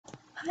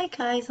Hi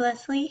guys,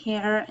 Leslie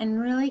here, and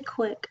really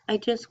quick, I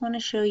just want to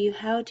show you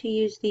how to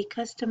use the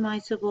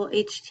customizable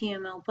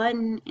HTML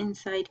button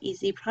inside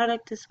Easy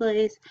Product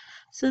Displays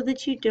so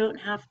that you don't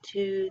have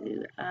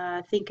to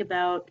think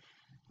about,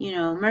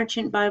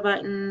 merchant buy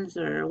buttons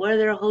or where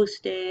they're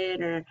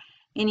hosted or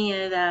any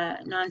of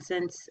that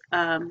nonsense.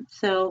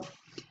 So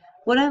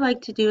what I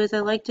like to do is I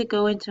like to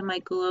go into my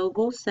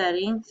global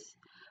settings,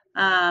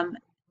 and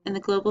the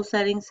global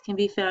settings can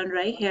be found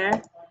right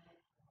here,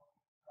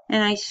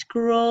 and I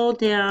scroll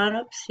down.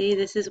 Oops, see,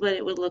 this is what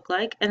it would look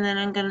like. And then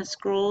I'm going to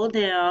scroll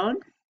down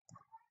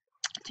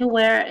to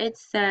where it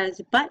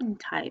says button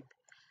type.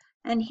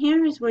 And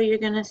here is where you're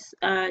going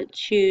to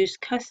choose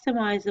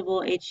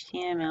customizable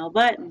HTML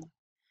button.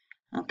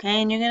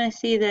 Okay, and you're going to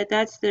see that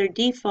that's their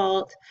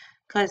default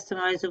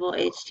customizable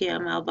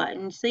HTML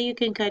button. So you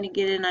can kind of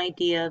get an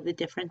idea of the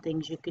different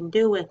things you can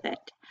do with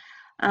it.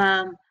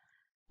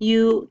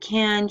 You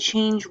can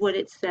change what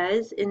it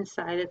says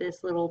inside of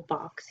this little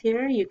box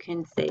here. You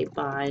can say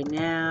buy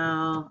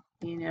now,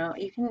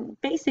 you can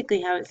basically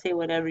have it say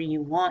whatever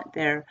you want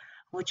there,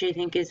 which I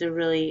think is a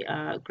really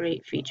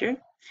great feature.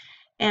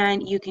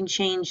 And you can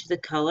change the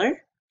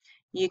color.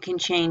 You can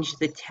change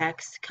the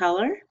text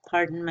color.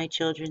 Pardon my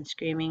children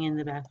screaming in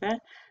the background.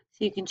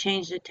 So you can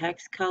change the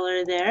text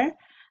color there.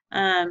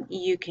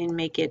 You can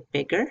make it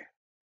bigger.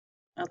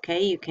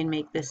 Okay, you can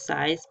make the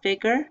size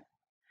bigger.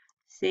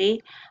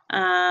 See,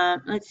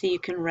 let's see, you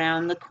can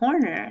round the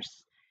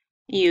corners.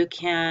 You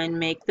can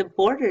make the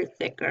border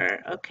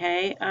thicker,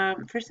 okay?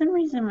 For some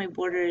reason my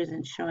border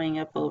isn't showing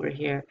up over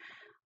here.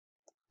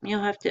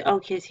 You'll have to,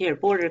 okay, it's here,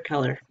 border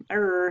color.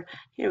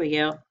 Here we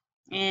go.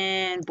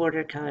 And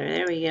border color,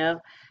 there we go.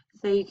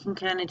 So you can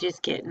kind of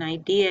just get an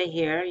idea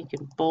here. You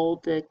can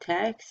bold the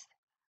text.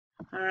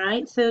 All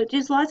right, so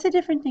just lots of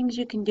different things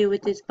you can do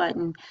with this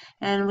button.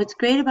 And what's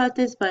great about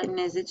this button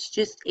is it's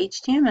just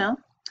HTML.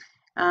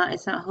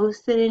 It's not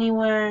hosted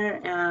anywhere.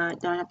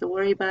 Don't have to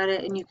worry about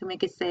it, and you can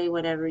make it say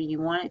whatever you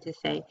want it to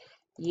say.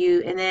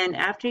 And then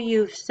after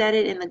you've set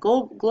it in the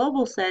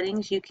global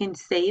settings, you can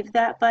save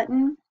that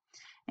button,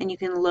 and you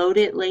can load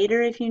it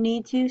later if you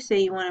need to.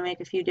 Say you want to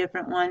make a few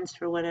different ones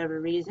for whatever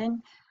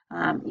reason.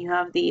 You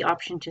have the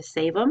option to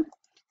save them.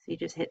 So you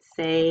just hit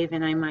save,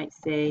 and I might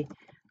say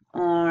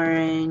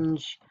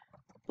orange,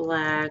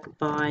 black,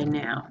 buy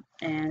now,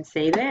 and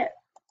save it.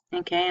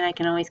 Okay, and I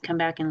can always come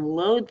back and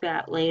load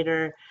that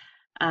later,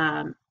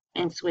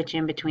 and switch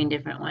in between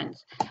different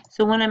ones.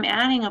 So when I'm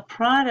adding a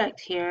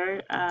product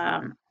here,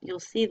 you'll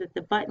see that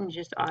the button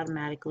just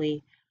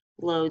automatically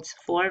loads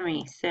for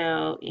me.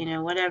 So,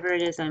 whatever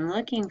it is I'm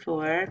looking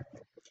for,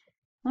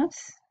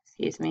 whoops,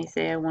 excuse me,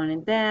 say I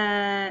wanted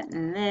that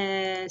and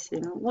this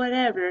and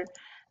whatever,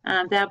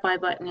 that buy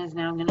button is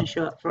now going to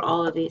show up for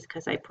all of these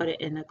because I put it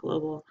in the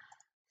global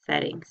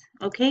settings.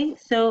 Okay,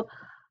 so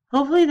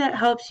hopefully that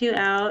helps you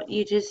out.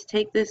 You just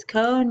take this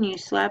code and you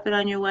slap it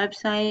on your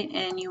website,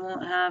 and you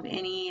won't have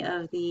any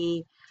of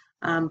the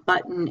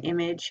button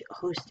image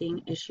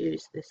hosting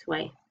issues this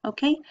way.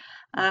 Okay,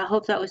 I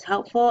hope that was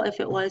helpful. If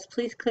it was,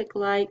 please click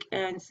like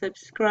and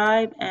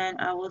subscribe, and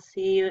I will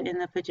see you in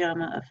the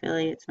Pajama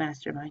Affiliates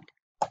Mastermind.